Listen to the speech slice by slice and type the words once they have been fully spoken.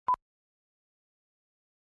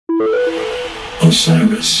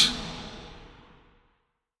Osiris.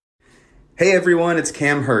 Hey everyone, it's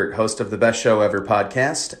Cam Hurt, host of the Best Show Ever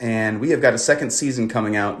podcast, and we have got a second season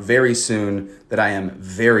coming out very soon that I am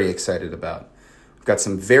very excited about. We've got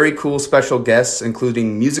some very cool special guests,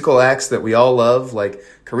 including musical acts that we all love, like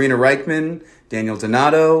Karina Reichman, Daniel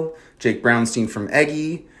Donato, Jake Brownstein from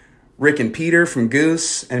Eggy, Rick and Peter from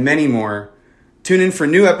Goose, and many more. Tune in for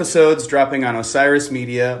new episodes dropping on Osiris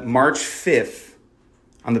Media March 5th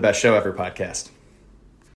on the Best Show Ever podcast.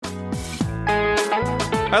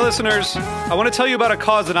 Hi, listeners. I want to tell you about a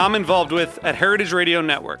cause that I'm involved with at Heritage Radio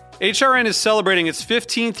Network. HRN is celebrating its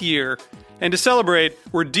 15th year, and to celebrate,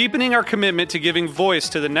 we're deepening our commitment to giving voice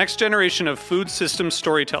to the next generation of food systems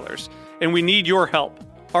storytellers, and we need your help.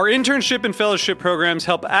 Our internship and fellowship programs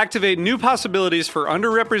help activate new possibilities for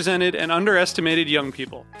underrepresented and underestimated young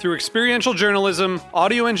people through experiential journalism,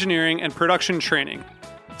 audio engineering, and production training.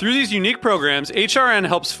 Through these unique programs, HRN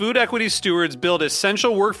helps food equity stewards build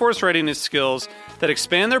essential workforce readiness skills that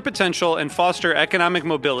expand their potential and foster economic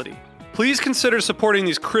mobility. Please consider supporting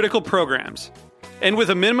these critical programs. And with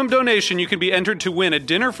a minimum donation, you can be entered to win a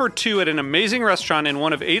dinner for two at an amazing restaurant in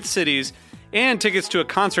one of 8 cities and tickets to a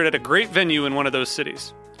concert at a great venue in one of those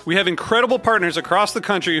cities. We have incredible partners across the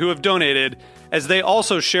country who have donated, as they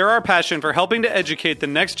also share our passion for helping to educate the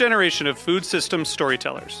next generation of food systems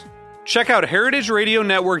storytellers. Check out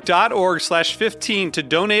heritageradionetwork.org/15 to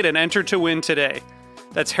donate and enter to win today.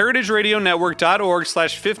 That's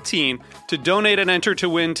heritageradionetwork.org/15 to donate and enter to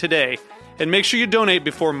win today. And make sure you donate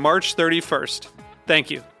before March 31st. Thank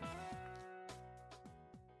you.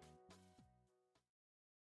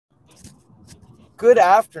 Good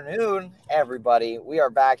afternoon, everybody. We are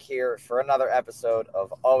back here for another episode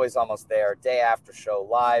of Always Almost There, Day After Show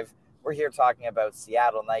Live. We're here talking about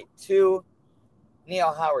Seattle Night 2.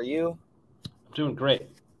 Neil, how are you? I'm doing great.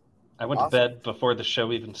 I went to bed before the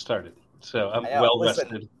show even started, so I'm well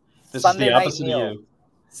rested. This Sunday is the opposite night, of you.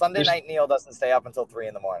 Sunday night Neil doesn't stay up until 3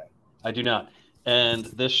 in the morning. I do not. And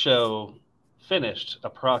this show finished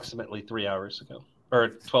approximately 3 hours ago, or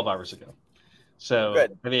 12 hours ago. So,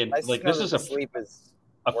 good. I mean, nice like, this is a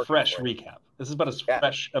fresh recap. recap. This is about as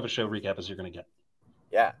fresh of a show recap as you're going to get.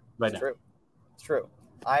 Yeah, right it's now. True. It's true.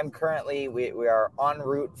 I'm currently, we are en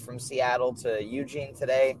route from Seattle to Eugene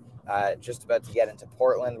today, just about to get into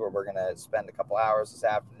Portland, where we're going to spend a couple hours this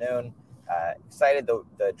afternoon. Excited.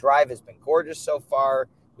 The drive has been gorgeous so far.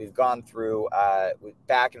 We've gone through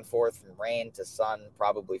back and forth from rain to sun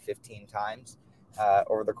probably 15 times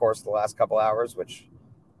over the course of the last couple hours, which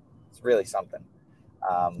is really something.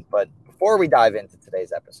 But before we dive into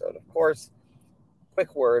today's episode, of course,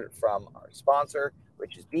 quick word from our sponsor,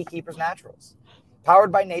 which is Beekeepers Naturals.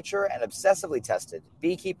 Powered by nature and obsessively tested,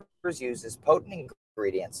 Beekeepers uses potent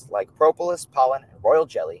ingredients like propolis, pollen, and royal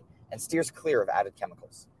jelly and steers clear of added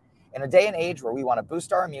chemicals. In a day and age where we want to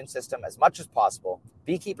boost our immune system as much as possible,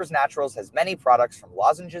 Beekeepers Naturals has many products from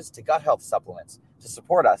lozenges to gut health supplements to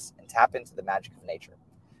support us and tap into the magic of nature.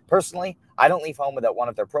 Personally, I don't leave home without one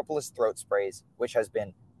of their propolis throat sprays, which has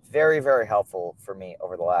been very, very helpful for me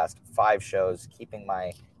over the last 5 shows, keeping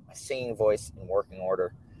my singing voice in working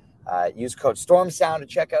order. Use code STORMSOUND to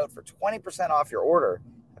check out for 20% off your order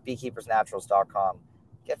at beekeepersnaturals.com.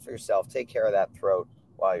 Get for yourself. Take care of that throat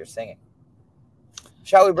while you're singing.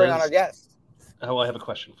 Shall we bring on our guest? Oh, I have a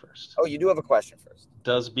question first. Oh, you do have a question first.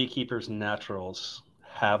 Does Beekeepers Naturals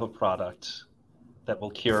have a product that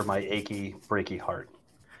will cure my achy, breaky heart?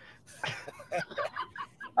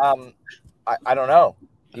 I don't know.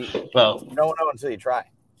 Well, you don't know until you try.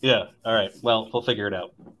 Yeah. All right. Well, we'll figure it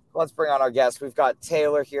out. Let's bring on our guest. We've got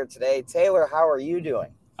Taylor here today. Taylor, how are you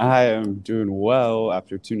doing? I am doing well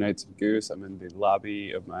after 2 nights of Goose. I'm in the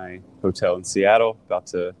lobby of my hotel in Seattle, about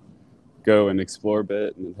to go and explore a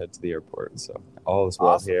bit and then head to the airport. So all is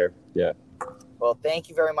well here. Yeah. Well, thank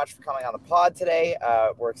you very much for coming on the pod today.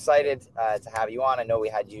 We're excited to have you on. I know we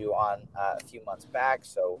had you on a few months back,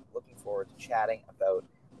 so looking forward to chatting about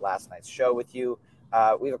last night's show with you.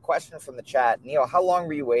 We have a question from the chat. Neil, how long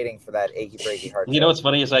were you waiting for that achy breaky heart? You know what's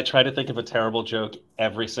funny is I try to think of a terrible joke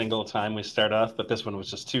every single time we start off, but this one was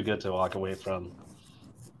just too good to walk away from.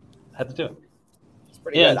 I had to do it. It's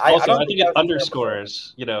pretty good. Also, I think it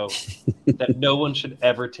underscores, that no one should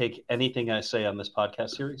ever take anything I say on this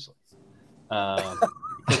podcast seriously.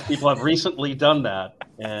 Because people have recently done that,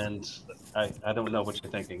 and I don't know what you're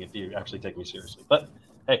thinking if you actually take me seriously. But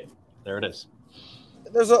hey, there it is.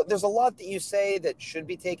 There's a lot that you say that should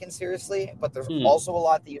be taken seriously, but there's also a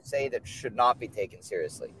lot that you say that should not be taken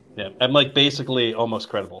seriously. Yeah, I'm like basically almost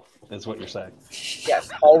credible, is what you're saying. Yes,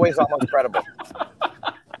 always almost credible.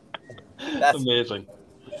 That's amazing.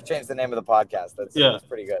 change the name of the podcast. That's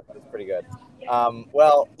pretty good. That's pretty good.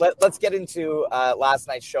 Well, let's get into last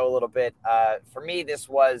night's show a little bit. For me, this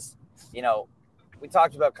was, we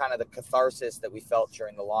talked about kind of the catharsis that we felt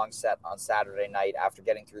during the long set on Saturday night after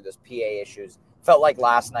getting through those PA issues. Felt like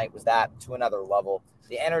last night was that to another level.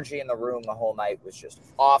 The energy in the room the whole night was just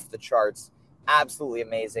off the charts. Absolutely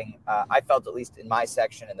amazing. I felt, at least in my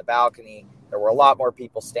section in the balcony, there were a lot more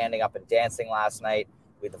people standing up and dancing last night.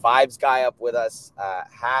 We had the Vibes guy up with us,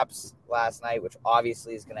 Haps last night, which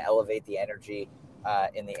obviously is going to elevate the energy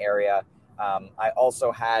in the area. I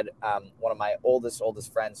also had one of my oldest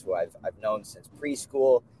friends who I've known since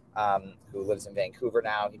preschool, who lives in Vancouver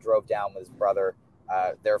now. He drove down with his brother,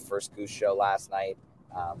 their first Goose show last night.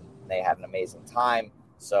 They had an amazing time.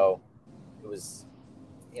 So it was,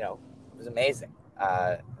 it was amazing.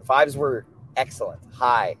 Vibes were excellent,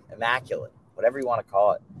 high, immaculate, whatever you want to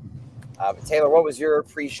call it. But Taylor, what was your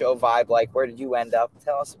pre-show vibe like? Where did you end up?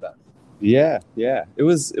 Tell us about it. Yeah. It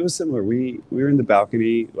was similar. We were in the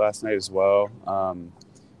balcony last night as well.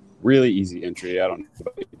 Really easy entry. I don't know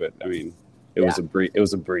about you, but I mean, it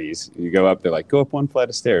was a breeze. You go up, they're like, go up one flight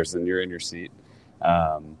of stairs, and you're in your seat.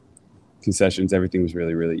 Concessions, everything was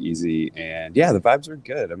really, really easy, and the vibes were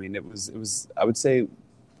good. I mean, it was I would say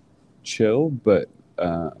chill, but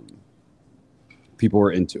people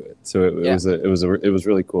were into it, so it was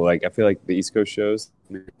really cool. Like, I feel like the East Coast shows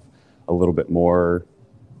a little bit more.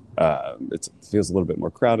 It feels a little bit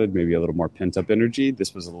more crowded, maybe a little more pent up energy.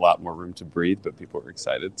 This was a lot more room to breathe, but people were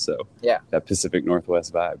excited. So that Pacific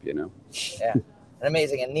Northwest vibe, Yeah, and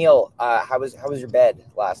amazing. And Neil, how was your bed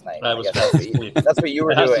last night? I was that's what you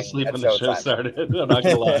were doing. I was asleep when the show started. I'm not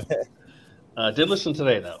gonna lie. I did listen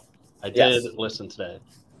today, though. I did listen today.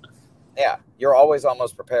 Yeah, you're always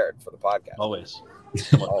almost prepared for the podcast. Always.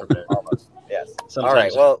 Somewhat prepared. Almost. Yes. Sometimes all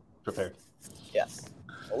right. Well, prepared. Yes.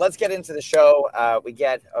 Well, let's get into the show. We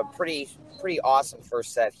get a pretty awesome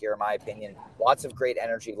first set here, in my opinion. Lots of great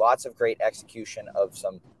energy, lots of great execution of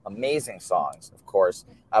some amazing songs, of course.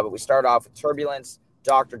 But we start off with Turbulence,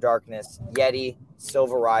 Dr. Darkness, Yeti,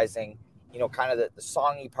 Silver Rising. Kind of the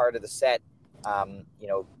songy part of the set.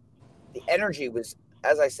 The energy was,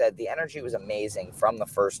 as I said, the energy was amazing from the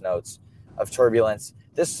first notes of Turbulence.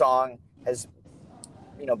 This song has,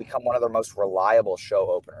 become one of their most reliable show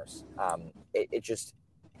openers.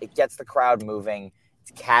 It gets the crowd moving.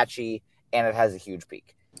 It's catchy, and it has a huge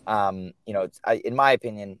peak. In my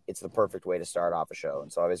opinion, it's the perfect way to start off a show.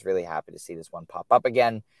 And so I was really happy to see this one pop up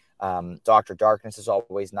again. Dr. Darkness is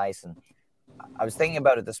always nice. And I was thinking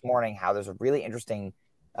about it this morning, how there's a really interesting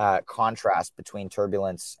contrast between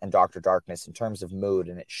Turbulence and Dr. Darkness in terms of mood.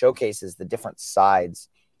 And it showcases the different sides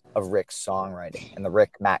of Rick's songwriting and the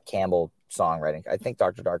Matt Campbell songwriting. I think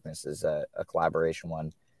Dr. Darkness is a collaboration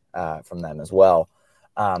one from them as well.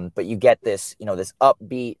 But you get this, this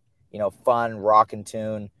upbeat, fun rockin'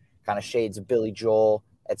 tune, kind of shades of Billy Joel,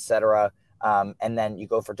 etc. And then you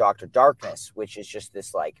go for Dr. Darkness, which is just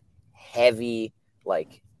this like heavy,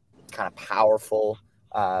 like kind of powerful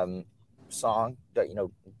song,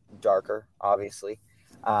 darker, obviously.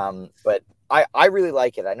 But I really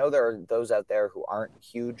like it. I know there are those out there who aren't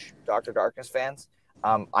huge Dr. Darkness fans.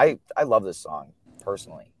 I love this song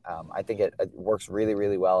personally. I think it works really,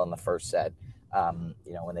 really well in the first set.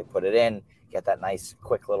 When they put it in, get that nice,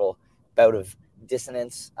 quick little bout of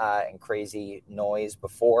dissonance and crazy noise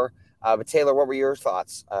before. But Taylor, what were your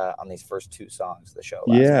thoughts on these first two songs of the show?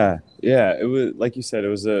 Yeah. It was, like you said, it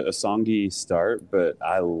was a songy start, but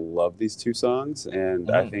I love these two songs, and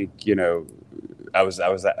I think I was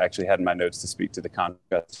actually had in my notes to speak to the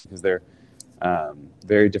contrast because they're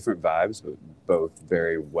very different vibes, but both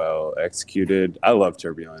very well executed. I love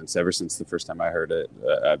Turbulence ever since the first time I heard it.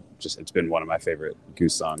 It's been one of my favorite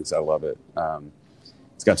Goose songs. I love it.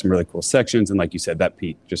 It's got some really cool sections, and like you said, that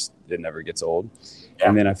peak it never gets old. Yeah.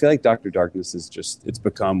 And then I feel like Dr. Darkness is it's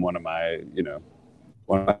become one of my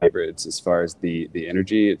favorites as far as the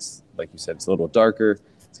energy. It's like you said, it's a little darker.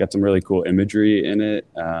 It's got some really cool imagery in it,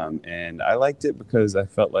 and I liked it because I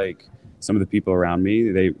felt like some of the people around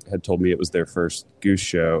me, they had told me it was their first Goose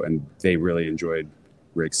show, and they really enjoyed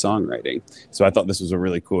Rick's songwriting. So I thought this was a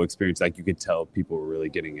really cool experience. Like, you could tell people were really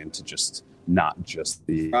getting into not just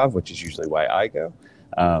the improv, which is usually why I go,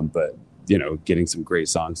 but getting some great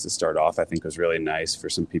songs to start off, I think was really nice for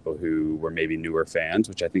some people who were maybe newer fans,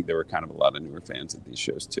 which I think there were kind of a lot of newer fans at these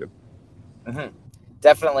shows too. Mm-hmm.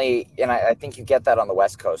 Definitely, and I think you get that on the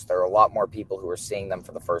West Coast. There are a lot more people who are seeing them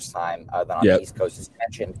for the first time than on the East Coast. As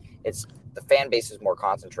mentioned, it's the fan base is more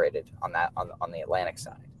concentrated on that on the Atlantic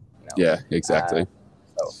side. Yeah, exactly.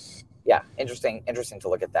 Interesting to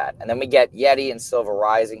look at that. And then we get Yeti and Silver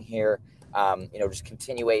Rising here. Just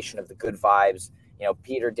continuation of the good vibes.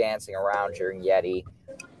 Peter dancing around during Yeti.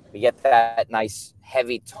 We get that nice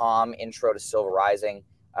heavy tom intro to Silver Rising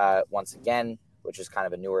once again, which is kind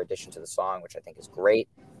of a newer addition to the song, which I think is great.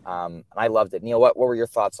 And I loved it. Neil, what were your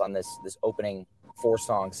thoughts on this opening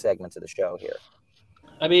 4-song segment of the show here?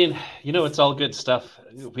 I mean, it's all good stuff.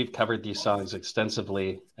 We've covered these songs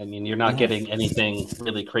extensively. I mean, you're not getting anything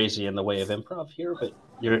really crazy in the way of improv here, but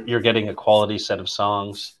you're getting a quality set of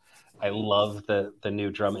songs. I love the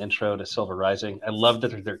new drum intro to Silver Rising. I love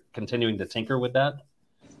that they're continuing to tinker with that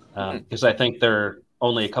because I think they're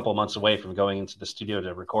only a couple months away from going into the studio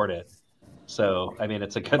to record it. So, I mean,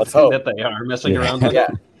 it's a good thing that they are messing around with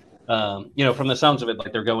it. From the sounds of it,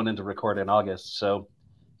 like they're going into record in August. So,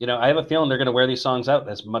 I have a feeling they're going to wear these songs out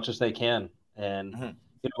as much as they can. And,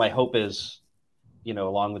 my hope is,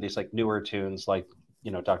 along with these like newer tunes, like,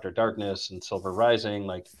 Dr. Darkness and Silver Rising,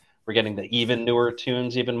 like we're getting the even newer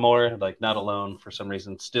tunes even more, like Not Alone for some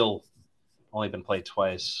reason, still only been played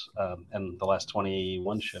twice in the last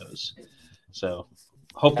 21 shows. So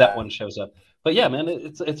hope that one shows up. But yeah, man,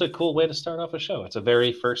 it's a cool way to start off a show. It's a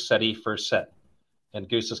very first set. And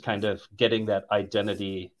Goose is kind of getting that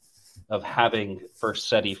identity of having first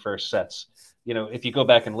sets. If you go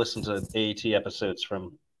back and listen to AAT episodes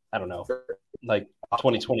from, I don't know, like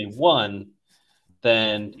 2021,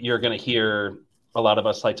 then you're going to hear a lot of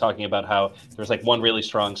us like talking about how there's like one really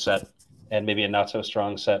strong set and maybe a not so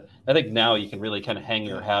strong set. I think now you can really kind of hang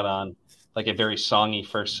your hat on like a very songy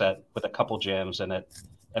first set with a couple jams in it.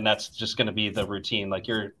 And that's just going to be the routine. Like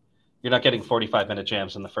you're not getting 45-minute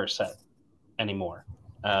jams in the first set anymore.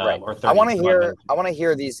 Right. Or 30.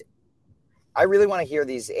 I really want to hear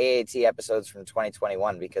these AAT episodes from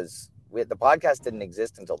 2021 because the podcast didn't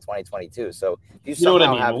exist until 2022. So if you know what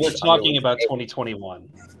I mean? We're talking about 2021.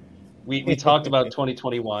 We talked about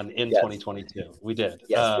 2021 in 2022. We did.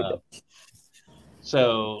 Yes, we did.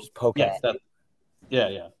 So so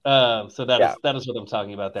that is what I'm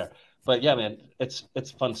talking about there. But yeah, man, it's a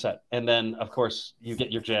fun set. And then of course you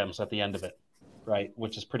get your jams at the end of it, right?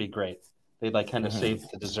 Which is pretty great. They like kind of saved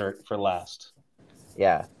the dessert for last.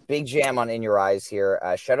 Yeah, big jam on In Your Eyes here.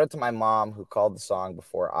 Shout out to my mom who called the song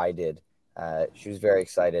before I did. She was very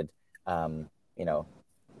excited.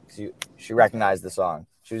 She recognized the song.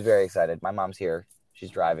 She was very excited. My mom's here. She's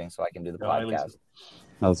driving, so I can do the podcast.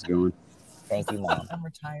 How's it going? Thank you, Mom. I'm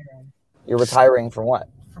retiring. You're retiring from what?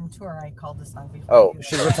 From tour. I called the song before. Oh,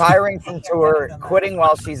 she's retiring from tour, quitting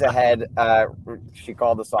while she's ahead. She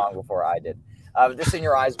called the song before I did. This In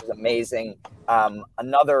Your Eyes was amazing.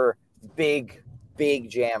 Another big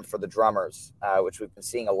jam for the drummers, which we've been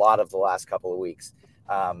seeing a lot of the last couple of weeks.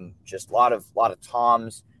 Just a lot of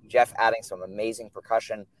toms. Jeff adding some amazing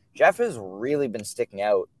percussion. Jeff has really been sticking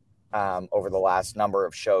out over the last number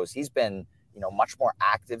of shows. He's been, much more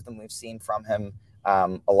active than we've seen from him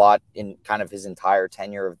a lot in kind of his entire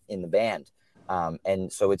tenure in the band.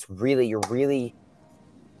 And so it's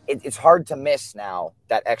hard to miss now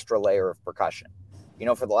that extra layer of percussion.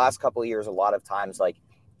 For the last couple of years, a lot of times, like,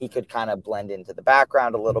 he could kind of blend into the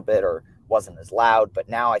background a little bit or wasn't as loud. But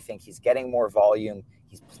now I think he's getting more volume.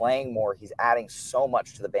 He's playing more. He's adding so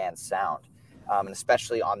much to the band's sound, and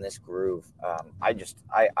especially on this groove. I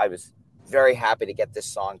was very happy to get this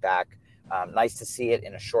song back. Nice to see it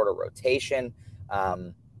in a shorter rotation.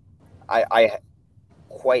 I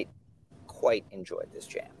quite enjoyed this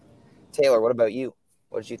jam. Taylor, what about you?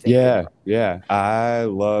 What did you think? Yeah. I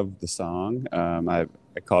love the song.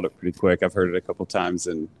 I called it pretty quick. I've heard it a couple times,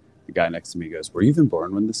 and the guy next to me goes, "Were you even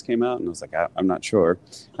born when this came out?" And I was like, "I'm not sure,"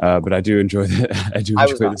 but I do enjoy that. I do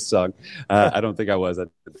enjoy this song. I don't think I was. I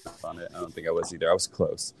did on it. I don't think I was either. I was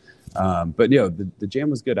close, but the jam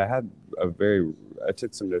was good. I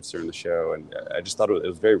took some notes during the show, and I just thought it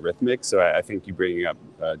was very rhythmic. So I think you bringing up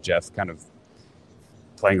Jeff kind of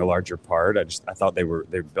playing a larger part. I thought they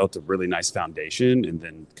built a really nice foundation, and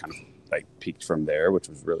then kind of like peaked from there, which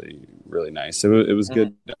was really, really nice. So it was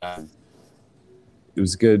good. It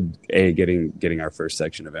was good, getting our first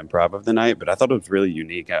section of improv of the night, but I thought it was really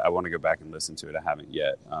unique. I want to go back and listen to it. I haven't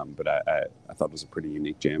yet, but I thought it was a pretty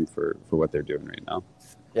unique jam for what they're doing right now.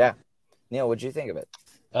 Yeah. Neil, what'd you think of it?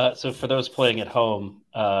 So for those playing at home,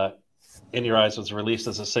 In Your Eyes was released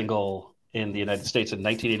as a single in the United States in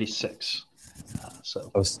 1986.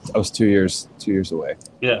 So I was 2 years away.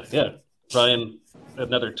 Yeah. Ryan,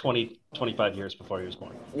 another 25 years before he was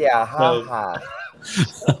born. Yeah.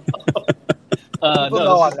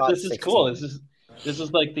 This is cool. This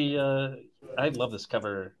is like I love this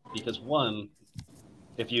cover because one,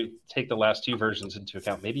 if you take the last two versions into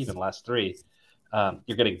account, maybe even last three,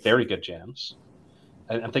 you're getting very good jams.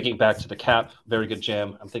 I'm thinking back to the Cap, very good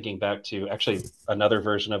jam. I'm thinking back to actually another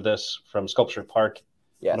version of this from Sculpture Park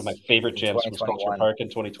Yes. One of my favorite jams from Sculpture Park in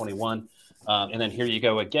 2021. And then Here You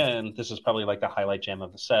Go Again. This is probably like the highlight jam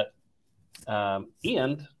of the set.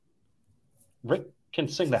 And Rick can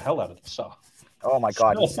sing the hell out of the song. Oh my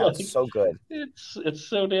God, he sounds so good. It's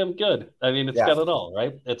so damn good. I mean, it's got it all,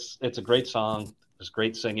 right? It's a great song. There's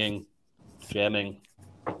great singing, jamming.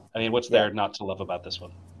 I mean, what's there not to love about this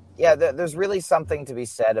one? Yeah, there's really something to be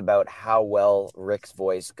said about how well Rick's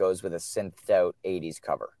voice goes with a synthed out 80s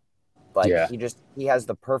cover. Like he has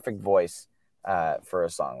the perfect voice for a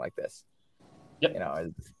song like this. Yep. You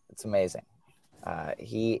know, it's amazing.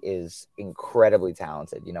 He is incredibly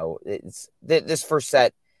talented. You know, this first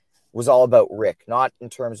set was all about Rick, not in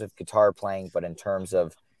terms of guitar playing, but in terms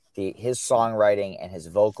of his songwriting and his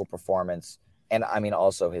vocal performance, and I mean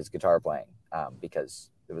also his guitar playing, because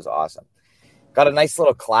it was awesome. Got a nice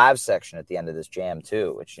little clav section at the end of this jam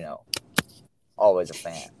too, which, you know, always a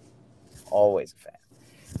fan. Always a fan.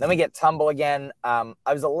 Then we get Tumble again. I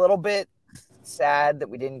was a little bit sad that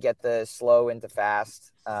we didn't get the slow into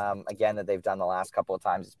fast again that they've done the last couple of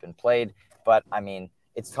times it's been played. But I mean,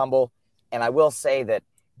 it's Tumble, and I will say that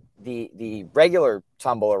the regular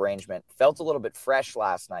Tumble arrangement felt a little bit fresh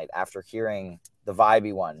last night after hearing the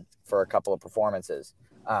vibey one for a couple of performances.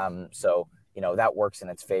 So you know that works in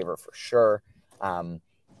its favor for sure. I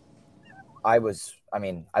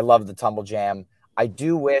love the Tumble jam. I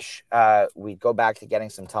do wish we'd go back to getting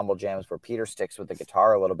some Tumble jams where Peter sticks with the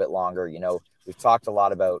guitar a little bit longer. You know, we've talked a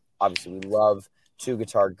lot about, obviously, we love two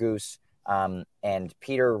guitar Goose. And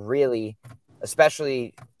Peter really,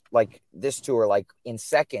 especially like this tour, like in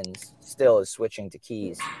seconds, still is switching to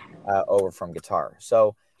keys over from guitar.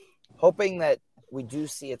 So hoping that we do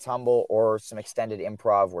see a Tumble or some extended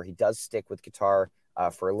improv where he does stick with guitar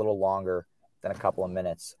for a little longer than a couple of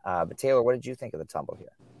minutes. But Taylor, what did you think of the Tumble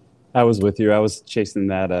here? I was with you. I was chasing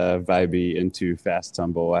that vibey into fast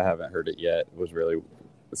Tumble. I haven't heard it yet. Was really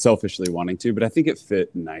selfishly wanting to, but I think it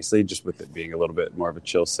fit nicely just with it being a little bit more of a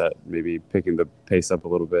chill set, maybe picking the pace up a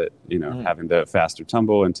little bit, you know, having the faster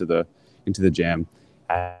Tumble into the jam.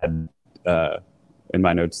 I had in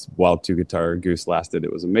my notes, while two guitar Goose lasted,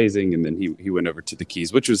 it was amazing, and then he went over to the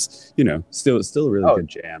keys, which was, you know, still a really good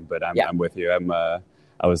jam. But I'm with you.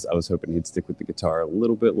 I was hoping he'd stick with the guitar a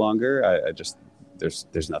little bit longer. I just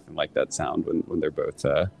there's nothing like that sound when they're both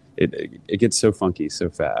it gets so funky so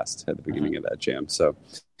fast at the beginning of that jam. So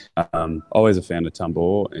always a fan of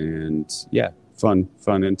Tumble, and fun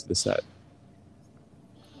into the set.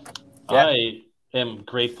 I am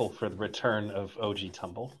grateful for the return of OG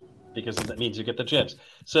Tumble, because that means you get the jams.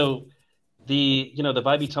 So the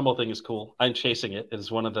vibey Tumble thing is cool. I'm chasing it. It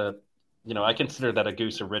is one of the, I consider that a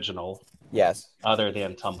Goose original. Yes. Other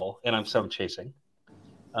than Tumble, and I'm chasing.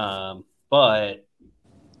 But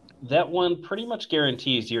that one pretty much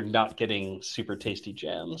guarantees you're not getting super tasty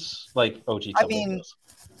jams like OG Tumble does.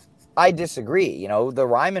 I disagree. The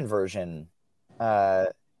Ryman version.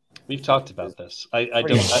 We've talked about this. I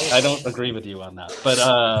don't agree with you on that. But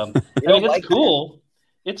it's like cool.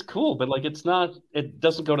 That? It's cool, but it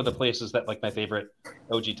doesn't go to the places that like my favorite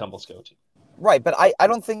OG Tumbles go to. Right, but I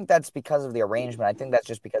don't think that's because of the arrangement. I think that's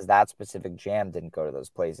just because that specific jam didn't go to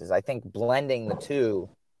those places. I think blending the two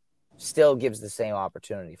still gives the same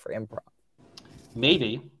opportunity for improv.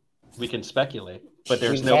 Maybe we can speculate, but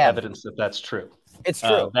there's no evidence that that's true. It's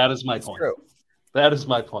true. That is my point. True. That is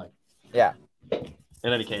my point. Yeah.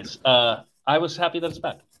 In any case, I was happy that it's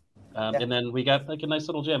back. And then we got like a nice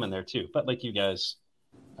little jam in there too. But like you guys,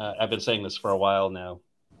 I've been saying this for a while now.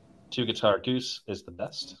 Two guitar Goose is the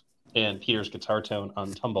best, and Peter's guitar tone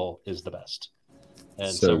on Tumble is the best.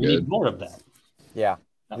 And so we need more of that. Yeah.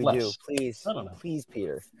 We do. Please, please,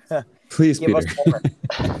 Peter. Please, give Peter. us more.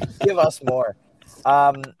 Give us more.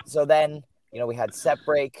 So then, we had set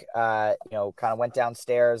break. Kind of went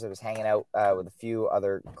downstairs. I was hanging out with a few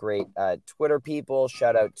other great Twitter people.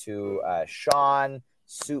 Shout out to Sean,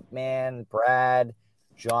 Soupman, Brad,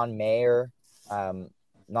 John Mayer.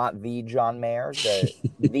 Not the John Mayer,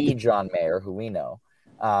 the John Mayer, who we know.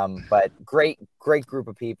 But great group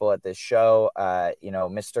of people at this show.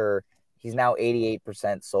 He's now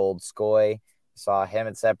 88% sold. Skoy, saw him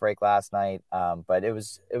at set break last night. But it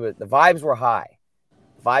was the vibes were high.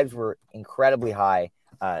 Vibes were incredibly high.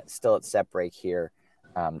 Still at set break here.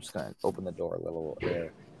 I'm just gonna open the door a little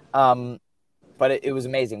here. But it was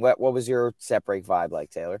amazing. What was your set break vibe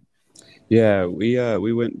like, Taylor? Yeah,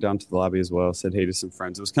 we went down to the lobby as well. Said hey to some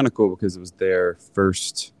friends. It was kind of cool because it was their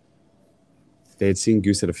first. They had seen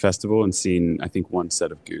Goose at a festival and seen, I think, one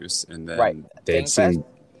set of Goose, and then they had seen.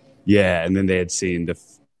 Yeah, and then they had seen the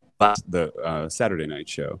the Saturday night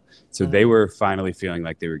show. So they were finally feeling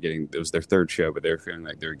like they were getting, it was their third show, but they were feeling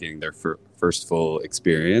like they were getting their first full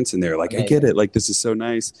experience. And they were like, I get it. Like, this is so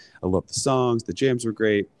nice. I love the songs. The jams were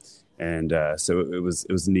great. And so it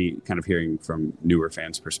was neat kind of hearing from newer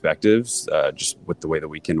fans' perspectives, just with the way the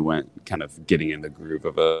weekend went, kind of getting in the groove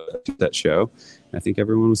of that show. And I think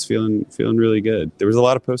everyone was feeling really good. There was a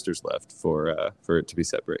lot of posters left for it to be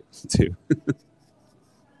set break too.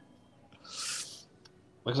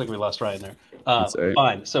 Looks like we lost Ryan there.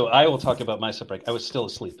 Fine. So I will talk about my set break. I was still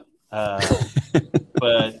asleep.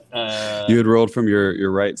 But you had rolled from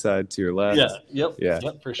your right side to your left.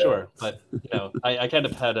 Yep, for sure. But I kind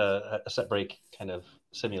of had a set break kind of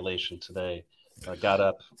simulation today. I got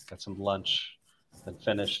up, got some lunch, and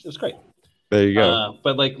finished. It was great. There you go.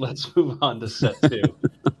 But let's move on to set two.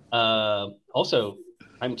 Also,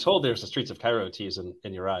 I'm told there's the Streets of Cairo tease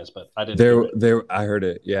in your eyes, but I didn't. There. I heard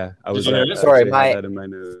it. Yeah, I was. Sorry, had that in my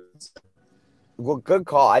notes. Well, good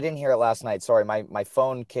call. I didn't hear it last night. Sorry, my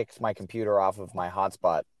phone kicked my computer off of my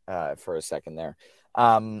hotspot for a second there.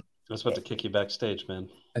 I was about to kick you backstage, man.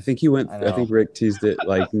 I think he went. I think Rick teased it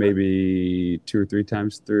like maybe 2 or 3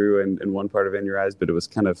 times through, and one part of In Your Eyes, but it was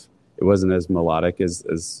kind of. It wasn't as melodic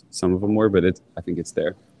as some of them were, but I think it's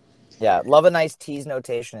there. Yeah, love a nice tease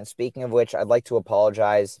notation. And speaking of which, I'd like to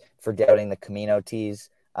apologize for doubting the Camino tease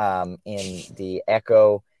in the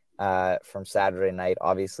Echo from Saturday night.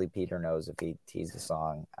 Obviously, Peter knows if he teased a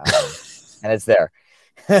song, and it's there.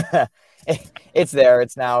 It's there.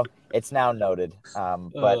 It's now noted.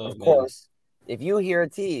 But of course, if you hear a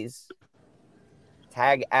tease,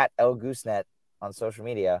 tag at El Goosenet on social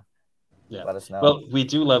media. Yeah. Let us know. Well, we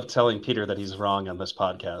do love telling Peter that he's wrong on this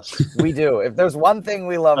podcast. We do. If there's one thing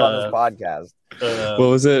we love on this podcast. What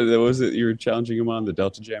was it? You were challenging him on the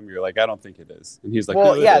Delta Jam. You're like, I don't think it is. And he's like,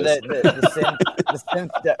 well, no, yeah, the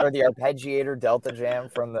synth or the arpeggiator Delta Jam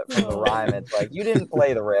from the rhyme. It's like, you didn't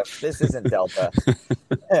play the riff. This isn't Delta.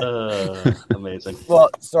 Amazing. Well,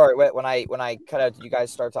 sorry. When I cut out, you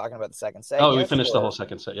guys start talking about the second set. Oh, we finished the whole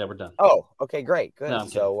second set. Yeah, we're done. Oh, okay, great, good. No,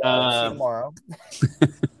 so see you tomorrow.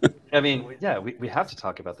 I mean, yeah, we have to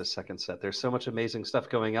talk about this second set. There's so much amazing stuff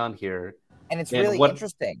going on here. And it's really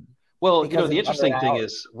interesting. Well, the interesting thing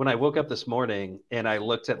is when I woke up this morning and I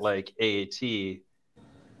looked at like AAT,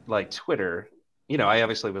 like Twitter, I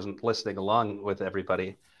obviously wasn't listening along with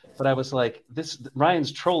everybody, but I was like,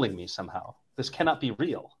 Ryan's trolling me somehow. This cannot be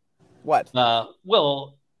real. What?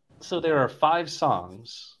 Well, so there are 5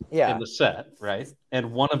 songs in the set, right?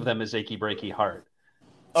 And one of them is Achy Breaky Heart.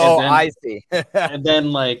 I see. and then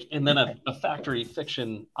a Factory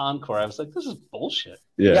Fiction encore. I was like, this is bullshit.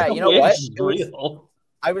 Yeah, you know what? Real.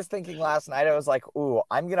 I was thinking last night, I was like, ooh,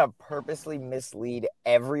 I'm going to purposely mislead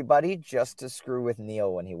everybody just to screw with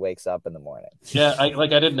Neil when he wakes up in the morning. Yeah, I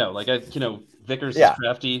didn't know. Vickers is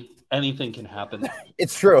crafty. Anything can happen.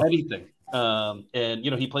 It's true. Anything. And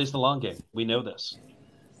he plays the long game. We know this.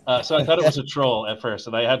 So I thought it was a troll at first,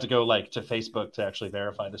 and I had to go to Facebook to actually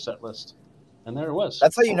verify the set list. And there it was.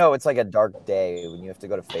 That's how you know it's like a dark day when you have to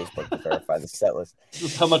go to Facebook to verify the set list. This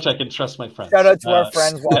is how much I can trust my friends. Shout out to our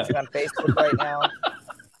friends watching on Facebook right now.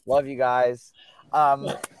 Love you guys.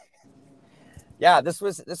 Yeah, this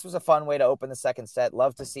was a fun way to open the second set.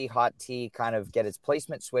 Love to see Hot Tea kind of get its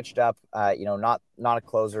placement switched up. Not a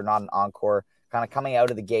closer, not an encore. Kind of coming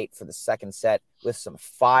out of the gate for the second set with some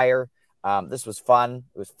fire. This was fun.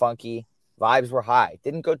 It was funky. Vibes were high.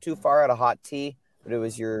 Didn't go too far out of Hot Tea. But it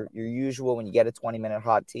was your usual when you get a 20-minute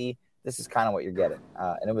Hot Tea. This is kind of what you're getting.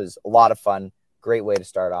 And it was a lot of fun. Great way to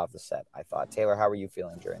start off the set, I thought. Taylor, how were you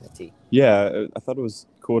feeling during the tea? Yeah, I thought it was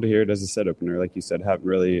cool to hear it as a set opener. Like you said, haven't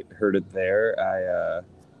really heard it there. I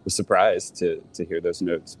was surprised to hear those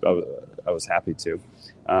notes. I was happy to.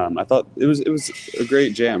 I thought it was a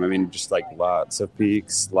great jam. I mean, just like lots of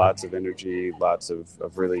peaks, lots of energy, lots of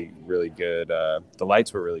really, really good. The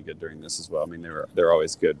lights were really good during this as well. I mean, they're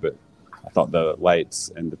always good, but I thought the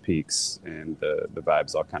lights and the peaks and the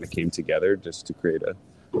vibes all kind of came together just to create a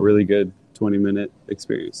really good 20-minute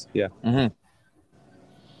experience. Yeah. Mm-hmm.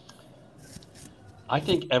 I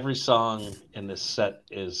think every song in this set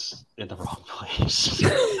is in the wrong place.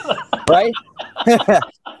 Right?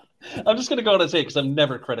 I'm just going to go on and say it because I'm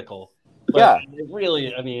never critical. But yeah.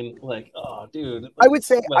 Really, I mean, oh, dude. I would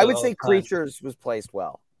say Creatures was placed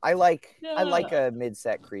well. I like a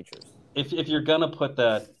mid-set Creatures. If you're going to put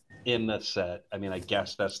that in the set, I mean, I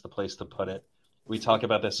guess that's the place to put it. We talk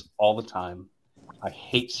about this all the time. I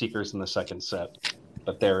hate Seekers in the second set,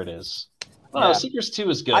 but there it is. Oh, Seekers 2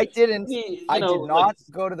 is good. I did not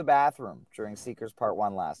go to the bathroom during Seekers Part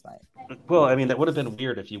 1 last night. Well, I mean, that would have been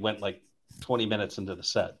weird if you went 20 minutes into the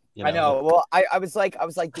set. I know. Well, I was like,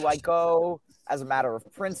 do I go as a matter of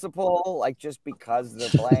principle, like just because they're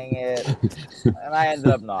playing it? And I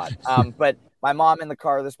ended up not. But my mom in the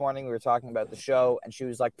car this morning, we were talking about the show, and she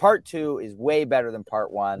was like, part 2 is way better than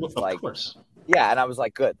part 1. Well, of course. Yeah, and I was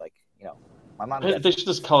like, good. Like, my mom. They should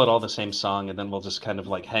just call it all the same song, and then we'll just kind of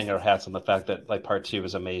like hang our hats on the fact that like part 2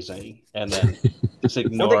 is amazing, and then just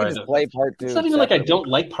ignore it. Play part 2. It's not even like I don't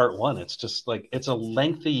like part 1. It's just like it's a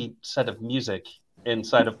lengthy set of music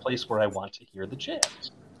inside a place where I want to hear the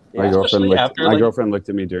jams. My girlfriend looked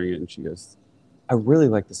at me during it, and she goes, "I really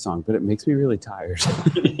like the song, but it makes me really tired."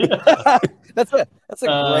 That's a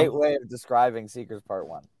great way of describing Seekers Part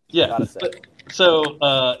 1. Yeah. So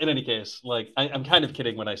in any case, like I'm kind of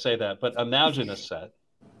kidding when I say that, but imagine a set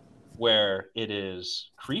where it is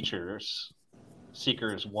Creatures,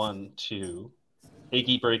 Seekers 1, 2,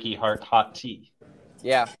 Achy Breaky Heart, Hot Tea.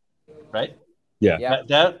 Yeah. Right? Yeah.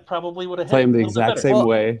 That probably would have play them the exact same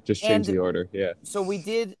way, just change the order. Yeah. So we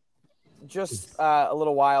did just a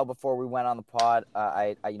little while before we went on the pod.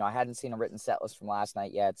 I hadn't seen a written set list from last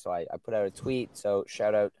night yet, so I put out a tweet. So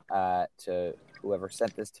shout out to whoever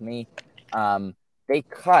sent this to me. They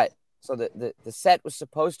cut. So the set was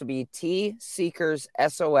supposed to be T, Seekers,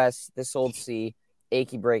 SOS, This Old Sea,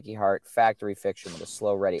 Achy Breaky Heart, Factory Fiction with a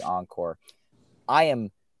slow ready encore. I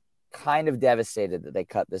am kind of devastated that they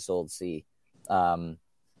cut This Old Sea. And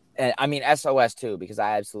I mean SOS too, because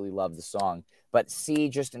I absolutely love the song. But C,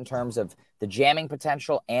 just in terms of the jamming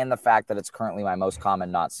potential and the fact that it's currently my most common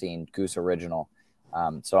not seen Goose original.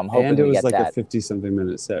 So I'm hoping it was get like that. a 50-something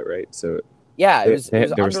minute set, right? So yeah, it was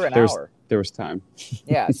under an hour. There was time.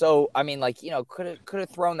 Yeah, so I mean, like, could have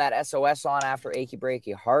thrown that SOS on after Achy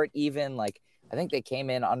Breaky Heart. Even like I think they came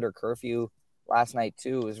in under curfew last night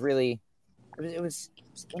too. It was really, it was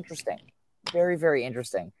interesting, very very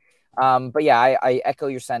interesting. But yeah, I echo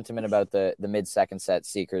your sentiment about the mid-second set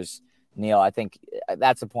Seekers. Neil, I think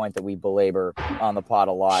that's a point that we belabor on the pod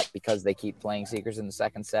a lot because they keep playing Seekers in the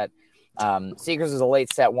second set. Seekers is a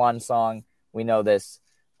late set 1 song. We know this.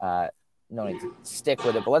 No need to stick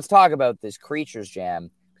with it. But let's talk about this Creatures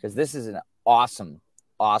jam because this is an awesome,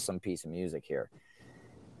 awesome piece of music here.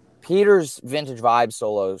 Peter's Vintage Vibe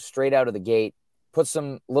solo straight out of the gate, put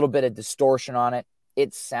some little bit of distortion on it.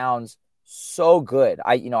 It sounds so good.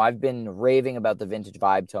 I've been raving about the Vintage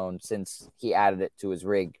Vibe tone since he added it to his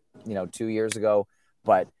rig, 2 years ago.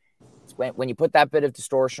 But when you put that bit of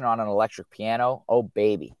distortion on an electric piano, oh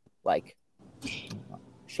baby, like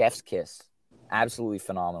chef's kiss, absolutely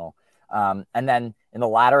phenomenal. And then in the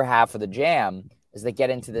latter half of the jam, as they get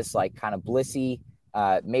into this like kind of blissy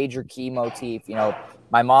major key motif,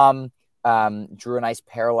 my mom drew a nice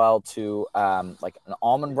parallel to like an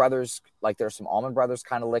Allman Brothers, like there's some Allman Brothers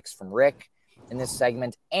kind of licks from Rick in this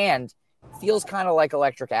segment, and feels kind of like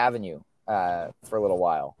Electric Avenue for a little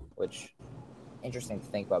while, which interesting to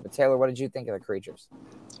think about. But Taylor, what did you think of the Creatures?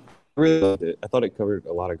 I really loved it. I thought it covered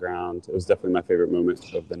a lot of ground. It was definitely my favorite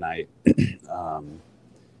moment of the night.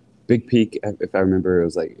 Big peak, if I remember, it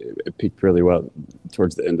was like it peaked really well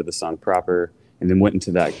towards the end of the song proper, and then went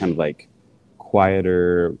into that kind of like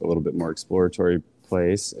quieter, a little bit more exploratory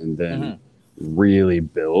place, and then really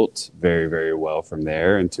built very, very well from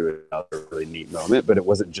there into another really neat moment. But it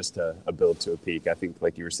wasn't just a build to a peak. I think,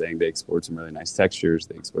 like you were saying, they explored some really nice textures.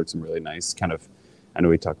 They explored some really nice kind of, I know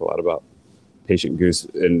we talk a lot about Patient Goose,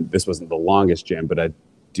 and this wasn't the longest jam, but I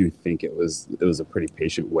do think it was a pretty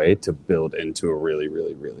patient way to build into a really,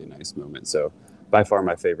 really, really nice moment. So by far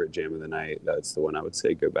my favorite jam of the night. That's the one I would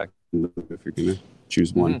say go back and look if you're going to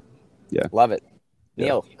choose one. Yeah. Love it.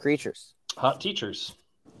 Neil, Creatures. Hot Teachers.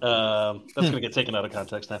 That's going to get taken out of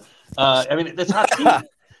context now. I mean, it's Hot Tea.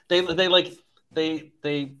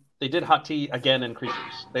 They did Hot Tea again in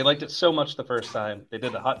Creatures. They liked it so much the first time. They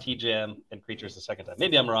did the Hot Tea jam in Creatures the second time.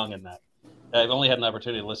 Maybe I'm wrong in that. I've only had an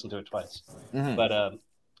opportunity to listen to it twice. But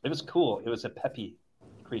it was cool. It was a peppy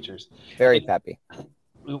Creatures. Very peppy.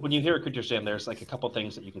 When you hear a Creatures jam, there's like a couple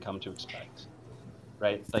things that you can come to expect,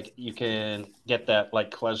 right? Like you can get that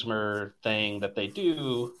like klezmer thing that they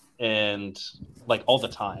do and like all the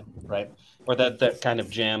time, right? Or that kind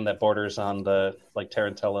of jam that borders on the like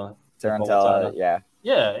Tarantella. Yeah.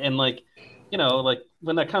 Yeah, and like, like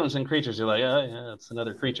when that comes in Creatures, you're like, oh yeah, it's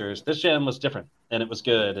another Creatures. This jam was different and it was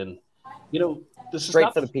good, and this is straight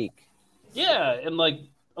not for the peak. Yeah, and like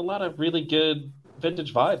a lot of really good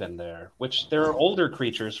vintage vibe in there, which there are older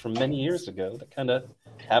Creatures from many years ago that kind of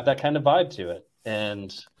have that kind of vibe to it.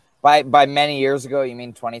 And by many years ago, you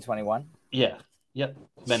mean 2021? Yeah. Yep.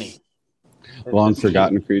 Many. Long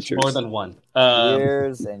forgotten creatures. More than one.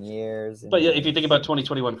 Years and years. But yeah, if you think about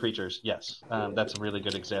 2021 creatures, yes, that's a really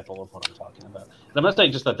good example of what I'm talking about. And I'm not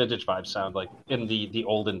saying just that vintage vibe sound like in the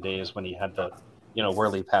olden days when he had the,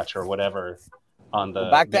 whirly patch or whatever on the.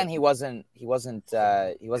 Well, back then he wasn't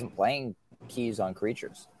playing keys on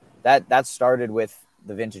creatures. That started with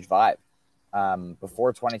the vintage vibe.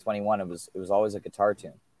 Before 2021, it was always a guitar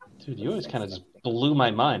tune. Dude, you always kind of just blew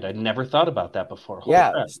my mind. I never thought about that before. Holy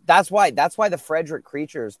crap. That's why the Frederick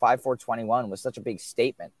Creatures 5421 was such a big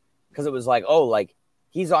statement, because it was like, oh, like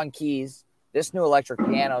he's on keys. This new electric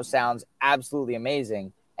piano sounds absolutely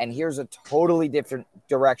amazing, and here's a totally different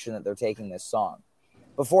direction that they're taking this song.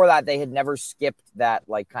 Before that, they had never skipped that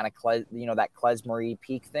like kind of that klezmer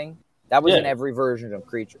peak thing. That was in every version of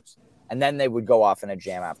Creatures, and then they would go off in a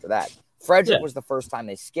jam after that. Frederick was the first time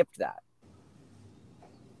they skipped that.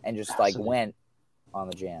 And just like went on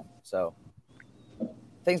the jam. So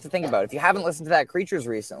things to think about. If you haven't listened to that Creatures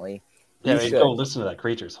recently, you should go listen to that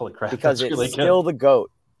Creatures. Holy crap! Because it's really still the GOAT.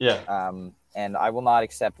 Yeah. And I will not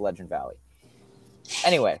accept Legend Valley.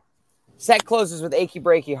 Anyway, set closes with Achy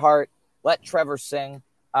Breaky Heart. Let Trevor Sing.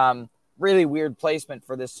 Really weird placement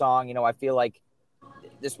for this song. I feel like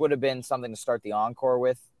this would have been something to start the encore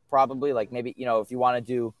with, probably. Like maybe, if you want to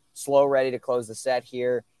do Slow Ready to close the set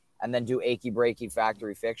here, and then do Achy Breaky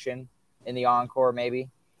Factory Fiction in the encore, maybe.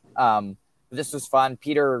 But this was fun.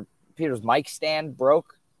 Peter's mic stand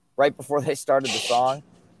broke right before they started the song.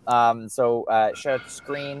 So shout out to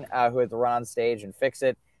Screen, who had to run on stage and fix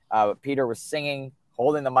it. Peter was singing,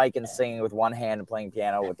 holding the mic and singing with one hand and playing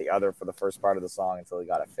piano with the other for the first part of the song until he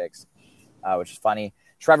got it fixed, which is funny.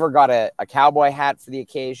 Trevor got a cowboy hat for the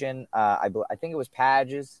occasion. I think it was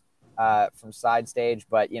Padge's from Side Stage.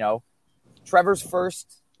 But, Trevor's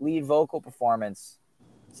first lead vocal performance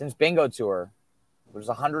since Bingo Tour was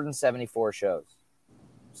 174 shows.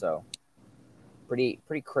 So pretty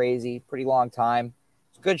crazy, pretty long time.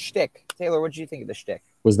 It's good shtick. Taylor, what did you think of the shtick?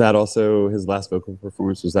 Was that also his last vocal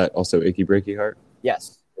performance? Was that also Achy Breaky Heart?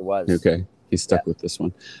 Yes, it was. Okay. He's stuck with this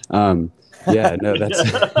one. Yeah, no, that's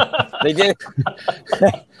they did.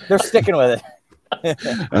 They're sticking with it.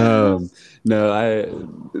 No,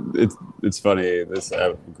 it's funny.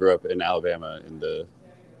 I grew up in Alabama in the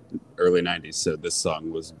early 90s, so this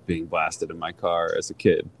song was being blasted in my car as a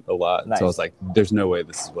kid a lot. Nice. So I was like, there's no way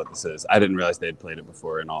this is what this is. I didn't realize they had played it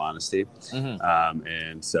before, in all honesty. Mm-hmm.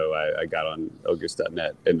 And so I got on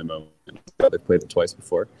Elgoose.net in the moment. They played it twice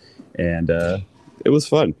before, and it was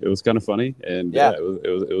fun. It was kind of funny, and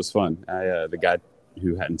it was fun. The guy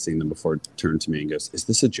who hadn't seen them before turned to me and goes, "Is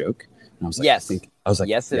this a joke?" And I was like, "Yes."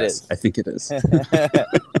 Yes, it is. I think it is.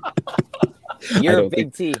 You're a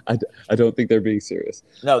big T. I don't think they're being serious.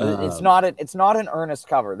 No, it's not an earnest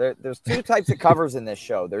cover. There's two types of covers in this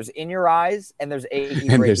show. There's In Your Eyes and there's Achy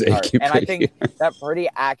Breaky Heart. And I think that pretty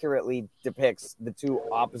accurately depicts the two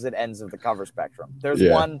opposite ends of the cover spectrum. There's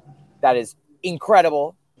one that is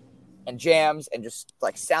incredible and jams and just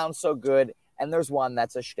like sounds so good, and there's one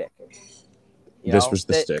that's a shtick. This was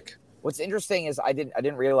the stick. What's interesting is I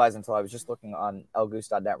didn't realize until I was just looking on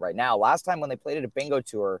elgoose.net right now. Last time when they played it at Bingo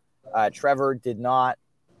Tour, Trevor did not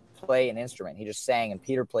play an instrument. He just sang, and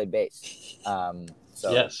Peter played bass.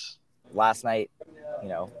 So yes, last night,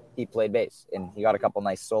 he played bass, and he got a couple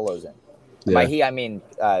nice solos in. Yeah. By he, I mean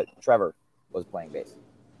Trevor was playing bass.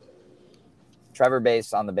 Trevor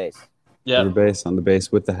bass on the bass. Yeah, Trevor bass on the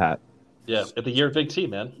bass with the hat. Yeah, at the year of Big T,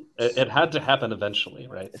 man. It had to happen eventually,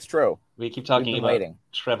 right? It's true. We keep talking about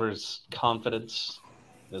Trevor's confidence,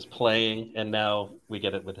 his playing, and now we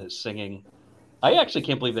get it with his singing. I actually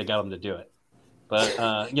can't believe they got him to do it. But,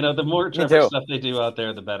 the more Trevor stuff they do out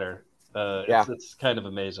there, the better. It's kind of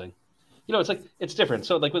amazing. It's different.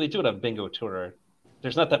 So, like, when they do it on Bingo Tour,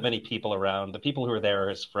 there's not that many people around. The people who are there are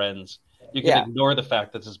his friends. You can ignore the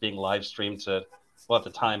fact that this is being live streamed to, well, at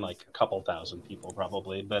the time, like a couple thousand people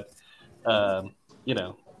probably. But,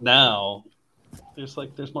 now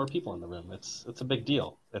there's more people in the room. It's a big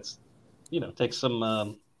deal. It's, takes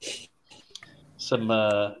some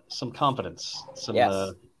confidence, some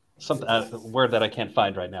word that I can't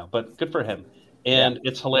find right now, but good for him. And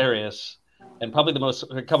it's hilarious. And probably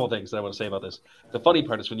a couple of things that I want to say about this. The funny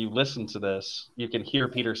part is when you listen to this, you can hear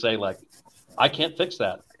Peter say, like, I can't fix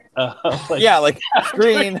that.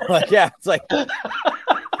 Screen. It's like,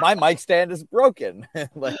 my mic stand is broken.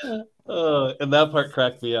 And that part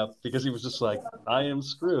cracked me up because he was just like, I am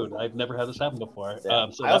screwed. I've never had this happen before. Yeah.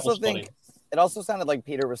 So I also think it also sounded like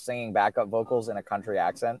Peter was singing backup vocals in a country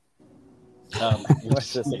accent.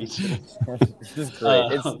 Which is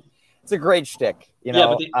great. It's a great shtick,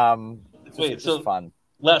 it's fun.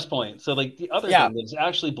 last point. So, like, the other Yeah. thing that's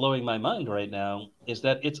actually blowing my mind right now is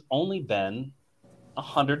that it's only been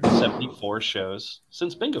 174 shows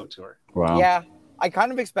since Bingo Tour. Wow. Yeah, I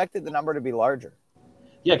kind of expected the number to be larger.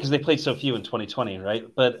 Yeah, because they played so few in 2020, right?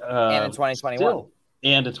 But And in 2021.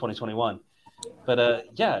 And in 2021. But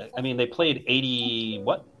yeah, I mean, they played 80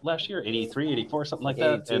 last year? 83, 84, something like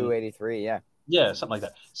 82, that. And, 83, yeah. Yeah, something like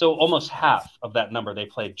that. So almost half of that number they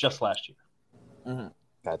played just last year. Mm-hmm.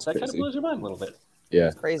 That's that crazy. kind of blows your mind a little bit. Yeah.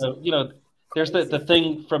 It's crazy. So, you know, there's the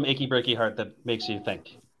thing from Achy Breaky Heart that makes you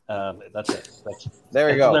think. That's it. There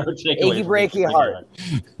we go. Achy Breaky Heart.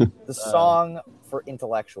 The song for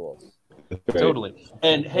intellectuals. Totally.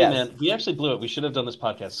 And hey, Yes. man, we actually blew it. We should have done this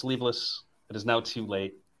podcast sleeveless. It is now too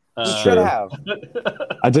late. You should have.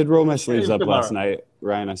 I did roll my sleeves up Tomorrow. last night.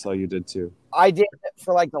 Ryan, I saw you did too. I did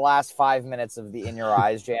for like the last 5 minutes of the In Your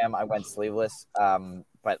Eyes jam. I went sleeveless,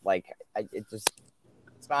 but like it's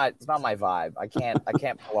not my vibe. I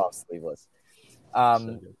can't pull off sleeveless.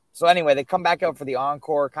 So anyway, they come back out for the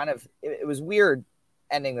encore. Kind of, it was weird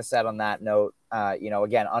ending the set on that note.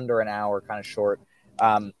 Again, under an hour, kind of short.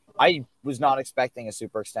 I was not expecting a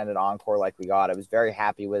super extended encore like we got. I was very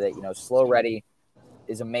happy with it. Slow Ready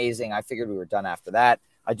is amazing. I figured we were done after that.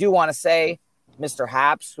 I do want to say Mr.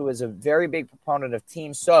 Haps, who is a very big proponent of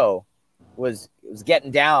Team So, was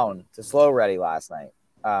getting down to Slow Ready last night.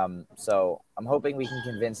 So I'm hoping we can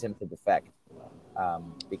convince him to defect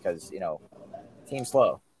because, Team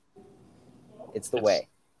Slow, it's way.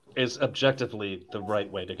 It's objectively the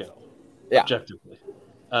right way to go. Yeah. Objectively.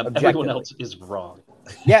 Everyone else is wrong.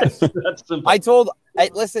 Yes. That's simple.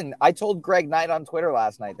 I told Greg Knight on Twitter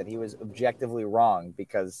last night that he was objectively wrong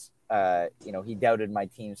because, he doubted my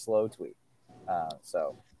Team Slow tweet.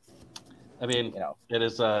 So, I mean, it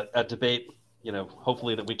is a debate,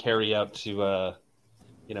 hopefully that we carry out to,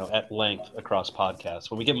 at length across podcasts.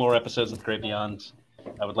 When we get more episodes of the Great Beyond,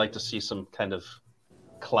 I would like to see some kind of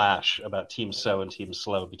clash about Team So and Team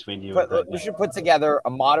Slow between you and Greg we Knight. should put together a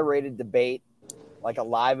moderated debate, like a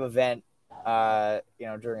live event,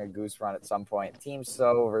 during a Goose Run at some point. Team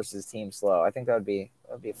So versus Team Slow. I think that would be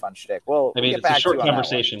a fun shtick. Well, I mean, it's a short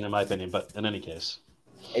conversation in my opinion, but in any case.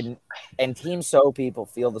 And Team So people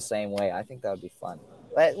feel the same way. I think that would be fun.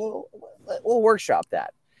 We'll workshop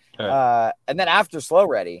that. Right. And then after Slow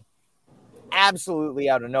Ready, absolutely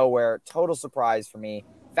out of nowhere, total surprise for me,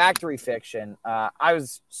 Factory Fiction. I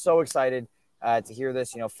was so excited to hear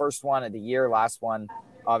this. First one of the year, last one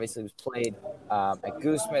obviously was played at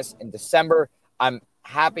Goosemas in December. I'm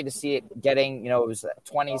happy to see it getting, it was a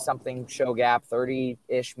 20-something show gap,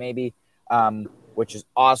 30-ish maybe, which is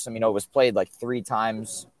awesome. It was played like 3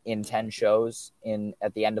 times in 10 shows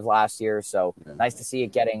at the end of last year. So nice to see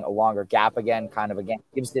it getting a longer gap again,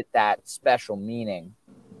 gives it that special meaning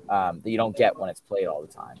that you don't get when it's played all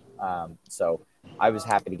the time. So I was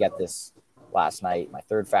happy to get this last night, my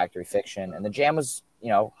third Factory Fiction. And the jam was,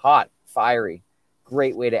 hot, fiery.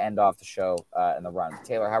 Great way to end off the show and the run.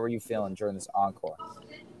 Taylor, how were you feeling during this encore?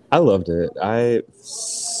 I loved it.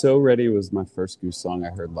 So Ready was my first Goose song I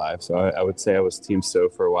heard live. So I would say I was Team So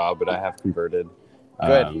for a while, but I have converted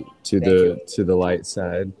to the light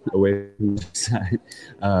side, away from the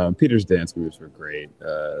side. Peter's dance moves were great.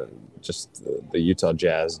 Just the Utah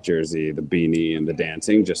Jazz jersey, the beanie, and the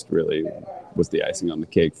dancing just really was the icing on the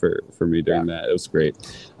cake for me during that. It was great.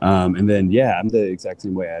 And then, I'm the exact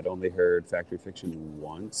same way. I'd only heard Factory Fiction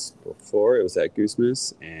once before. It was at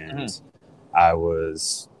Goosemas, and I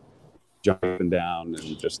was jumping down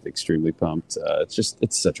and just extremely pumped.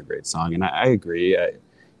 It's such a great song. And I agree.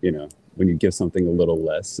 When you give something a little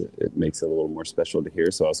less, it makes it a little more special to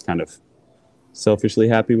hear. So I was kind of selfishly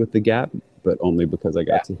happy with the gap, but only because I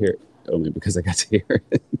got to hear it. Only because I got to hear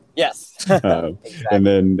it. Yes. Exactly. And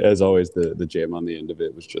then, as always, the jam on the end of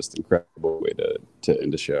it was just an incredible way to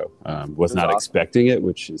end the show. Was not expecting it,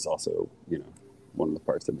 which is also, one of the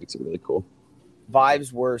parts that makes it really cool.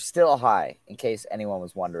 Vibes were still high, in case anyone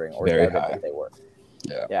was wondering, or very doubted high. that they were.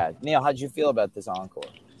 Yeah. Neil, how'd you feel about this encore?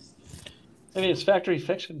 I mean, it's Factory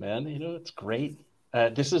Fiction, man. It's great.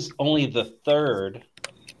 This is only the third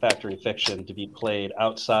Factory Fiction to be played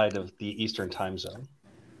outside of the Eastern time zone.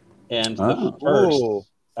 And the first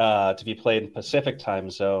to be played in Pacific time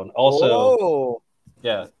zone. Also,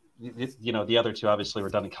 the other two obviously were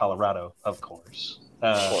done in Colorado, of course,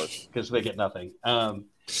 because they get nothing.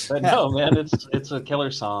 But no, man, it's a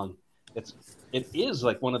killer song. It is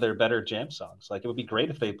like one of their better jam songs. Like, it would be great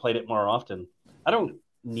if they played it more often. I don't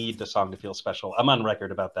need the song to feel special. I'm on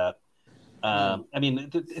record about that. I mean,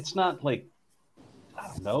 it's not like, I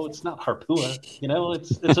don't know, it's not Harpua.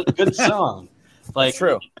 It's a good song. Like,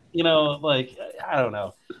 true. Like, I don't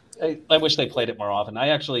know. I wish they played it more often. I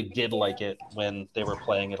actually did like it when they were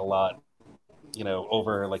playing it a lot,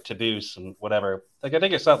 over like Taboos and whatever. Like I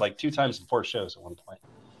think I saw it like 2 times in 4 shows at one point.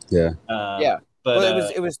 Yeah.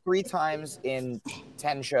 But it was 3 times in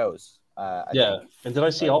 10 shows. I think. And did I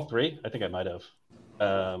see all 3? I think I might have.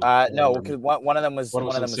 No, because one of them was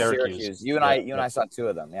Syracuse. You and I saw 2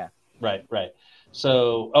 of them. Yeah. Right.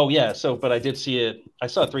 So, but I did see it. I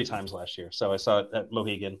saw it 3 times last year. So I saw it at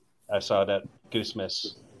Mohegan. I saw it at Goose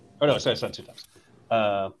Miss. Oh no, sorry, I saw it 2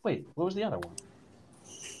 times. Wait, what was the other one?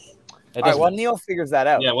 All right, well, Neil figures that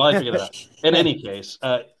out. Yeah, well, I figured it out. In any case,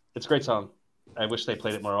 it's a great song. I wish they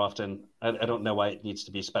played it more often. I don't know why it needs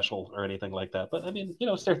to be special or anything like that, but I mean,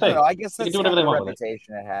 it's their thing. I guess that's the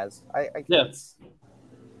reputation it has. I it's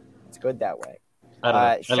good that way.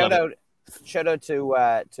 Shout out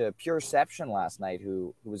to Pureception last night,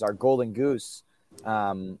 who was our golden goose.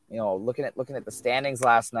 Looking at the standings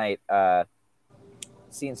last night,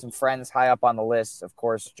 seeing some friends high up on the list. Of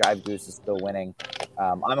course, Jive Goose is still winning.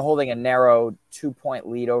 I'm holding a narrow 2-point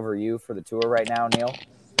lead over you for the tour right now, Neil.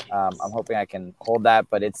 I'm hoping I can hold that,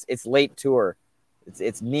 but it's late tour.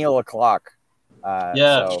 It's Neil o'clock.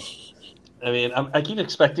 So. I mean, I keep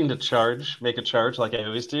expecting to make a charge like I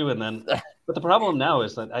always do, and then. But the problem now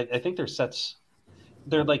is that I think their sets,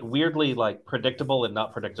 they're like weirdly like predictable and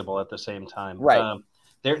not predictable at the same time. Right.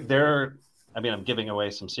 I'm giving away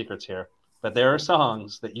some secrets here, but there are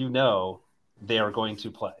songs that they are going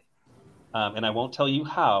to play. And I won't tell you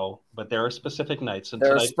how, but there are specific nights. And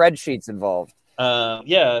there are spreadsheets involved. But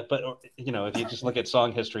if you just look at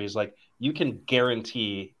song histories, like you can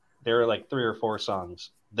guarantee there are like 3 or 4 songs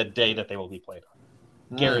the day that they will be played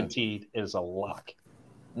on. Guaranteed is a lock.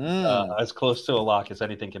 As close to a lock as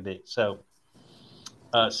anything can be. So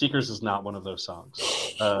Seekers is not one of those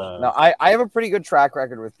songs. No, I have a pretty good track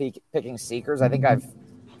record with picking Seekers. I think I've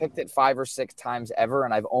picked it 5 or 6 times ever,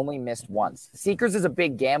 and I've only missed once. Seekers is a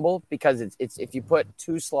big gamble because it's if you put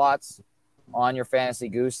 2 slots on your Fantasy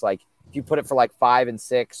Goose, like if you put it for like 5 and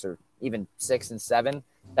 6 or even 6 and 7,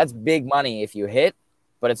 that's big money if you hit,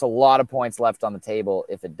 but it's a lot of points left on the table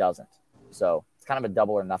if it doesn't. So it's kind of a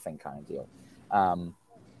double or nothing kind of deal.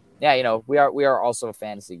 We are also a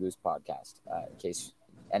Fantasy Goose podcast, in case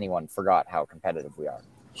anyone forgot how competitive we are.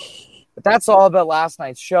 But that's all about last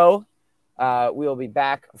night's show. We will be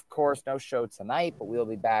back, of course, no show tonight, but we'll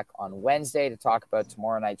be back on Wednesday to talk about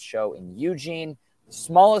tomorrow night's show in Eugene, the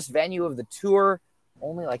smallest venue of the tour,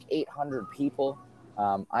 only like 800 people.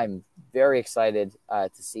 I'm very excited to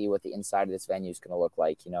see what the inside of this venue is going to look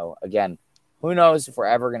like. Again, who knows if we're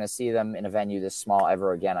ever going to see them in a venue this small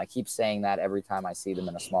ever again. I keep saying that every time I see them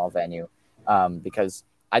in a small venue because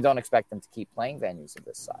I don't expect them to keep playing venues of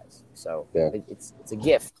this size. So it's a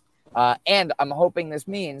gift. And I'm hoping this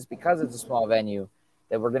means, because it's a small venue,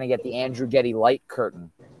 that we're going to get the Andrew Getty light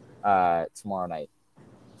curtain tomorrow night.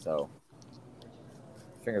 So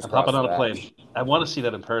fingers crossed. Hopping on a plane. I want to see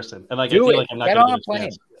that in person. And I feel like I'm not going to on a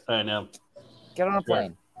plane. I know. Get on a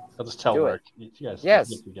plane. I'll just tell Mark.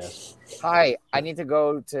 Yes. Hi, I need to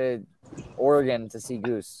go to Oregon to see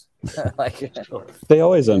Goose. Sure. They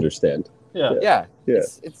always understand. Yeah.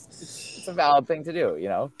 It's a valid thing to do,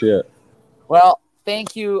 Yeah. Well,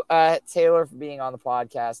 thank you, Taylor, for being on the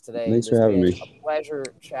podcast today. Thanks for having me. A pleasure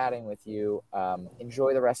chatting with you.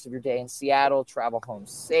 Enjoy the rest of your day in Seattle. Travel home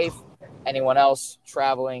safe. Anyone else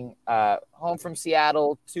traveling home from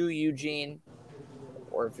Seattle to Eugene,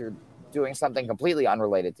 or if you're doing something completely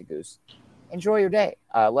unrelated to Goose, enjoy your day.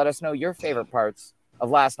 Let us know your favorite parts of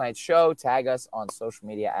last night's show. Tag us on social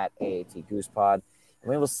media at AAT Goose Pod. And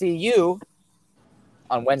we will see you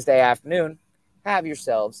on Wednesday afternoon. Have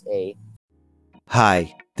yourselves a...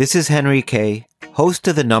 Hi, this is Henry Kay, host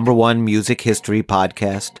of the #1 music history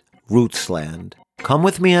podcast, Rootsland. Come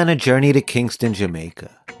with me on a journey to Kingston, Jamaica,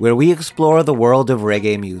 where we explore the world of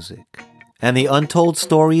reggae music and the untold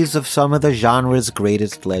stories of some of the genre's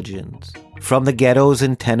greatest legends. From the ghettos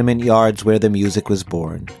and tenement yards where the music was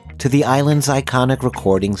born, to the island's iconic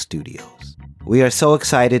recording studios. We are so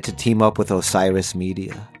excited to team up with Osiris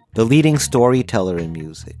Media, the leading storyteller in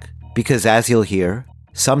music, because as you'll hear,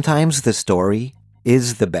 sometimes the story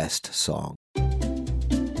is the best song.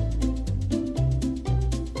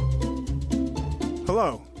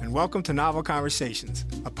 Hello, and welcome to Novel Conversations,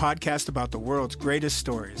 a podcast about the world's greatest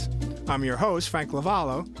stories. I'm your host, Frank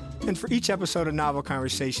Lavallo, and for each episode of Novel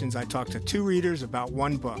Conversations, I talk to 2 readers about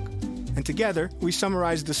 1 book. And together, we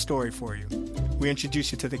summarize the story for you. We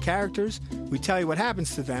introduce you to the characters, we tell you what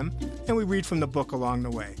happens to them, and we read from the book along the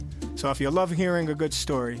way. So if you love hearing a good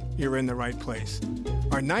story, you're in the right place.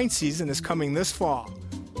 Our 9th season is coming this fall.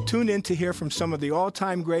 Tune in to hear from some of the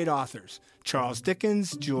all-time great authors, Charles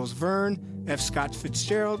Dickens, Jules Verne, F. Scott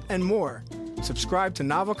Fitzgerald, and more. Subscribe to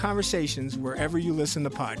Novel Conversations wherever you listen to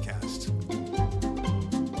podcasts.